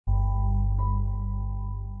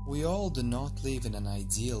We all do not live in an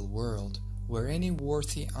ideal world where any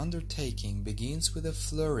worthy undertaking begins with a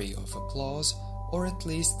flurry of applause or at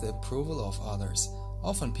least the approval of others.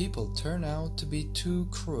 Often people turn out to be too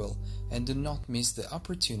cruel and do not miss the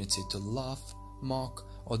opportunity to laugh, mock,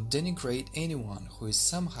 or denigrate anyone who is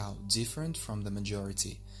somehow different from the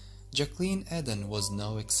majority. Jacqueline Eden was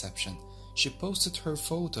no exception. She posted her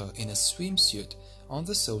photo in a swimsuit on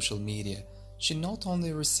the social media. She not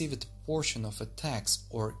only received a portion of attacks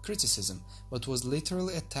or criticism, but was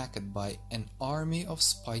literally attacked by an army of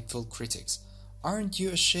spiteful critics. "Aren't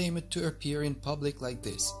you ashamed to appear in public like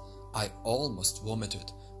this? I almost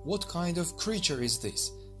vomited. What kind of creature is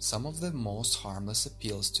this?" Some of the most harmless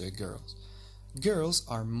appeals to a girl. Girls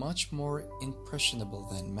are much more impressionable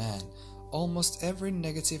than men. Almost every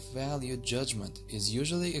negative value judgment is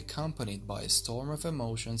usually accompanied by a storm of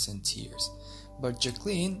emotions and tears. But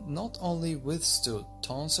Jacqueline not only withstood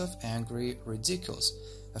tons of angry, ridiculous,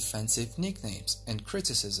 offensive nicknames and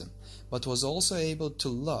criticism, but was also able to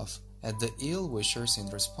laugh at the ill-wishers in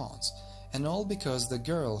response, and all because the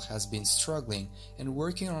girl has been struggling and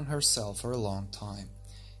working on herself for a long time.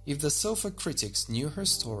 If the sofa critics knew her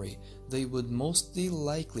story, they would mostly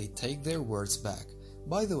likely take their words back.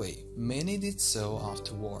 By the way, many did so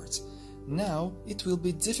afterwards. Now, it will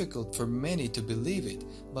be difficult for many to believe it,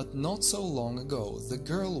 but not so long ago the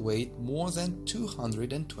girl weighed more than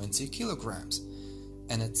 220 kilograms.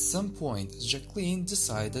 And at some point Jacqueline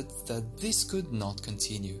decided that this could not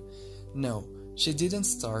continue. No, she didn't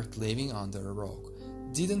start living under a rock,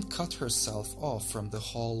 didn't cut herself off from the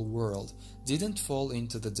whole world, didn't fall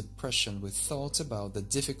into the depression with thoughts about the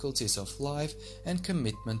difficulties of life and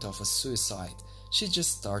commitment of a suicide. She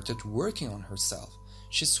just started working on herself.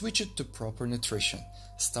 She switched to proper nutrition,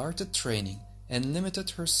 started training, and limited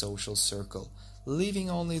her social circle, leaving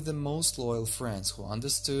only the most loyal friends who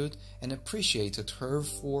understood and appreciated her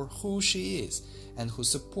for who she is and who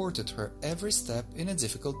supported her every step in a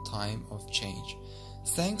difficult time of change.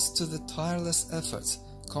 Thanks to the tireless efforts,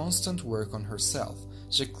 constant work on herself,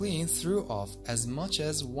 Jacqueline threw off as much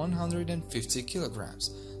as 150 kilograms,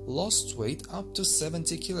 lost weight up to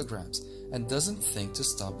 70 kilograms, and doesn't think to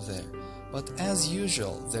stop there. But as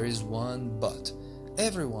usual, there is one but.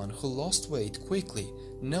 Everyone who lost weight quickly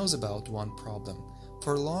knows about one problem.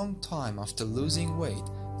 For a long time after losing weight,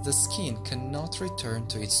 the skin cannot return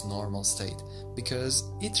to its normal state because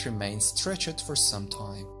it remains stretched for some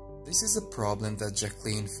time. This is a problem that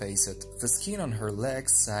Jacqueline faced. The skin on her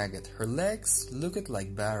legs sagged, her legs looked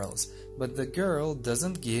like barrels, but the girl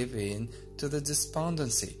doesn't give in to the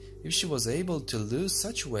despondency. If she was able to lose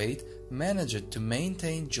such weight, managed to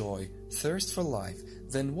maintain joy, thirst for life,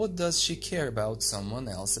 then what does she care about someone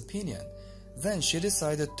else's opinion? Then she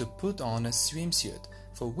decided to put on a swimsuit,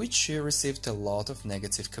 for which she received a lot of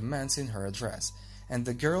negative comments in her address, and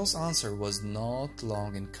the girl's answer was not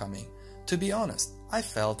long in coming. To be honest, I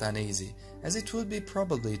felt uneasy, as it would be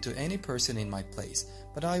probably to any person in my place,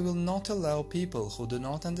 but I will not allow people who do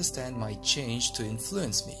not understand my change to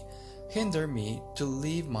influence me, hinder me to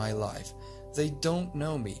live my life. They don't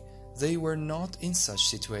know me. They were not in such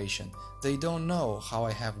situation. They don't know how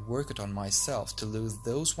I have worked on myself to lose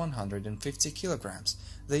those 150 kilograms.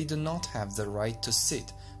 They do not have the right to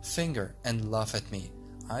sit, finger, and laugh at me.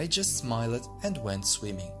 I just smiled and went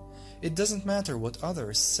swimming. It doesn't matter what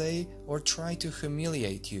others say or try to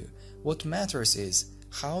humiliate you. What matters is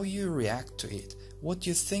how you react to it, what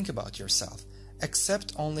you think about yourself.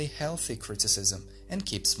 Accept only healthy criticism and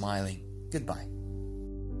keep smiling. Goodbye.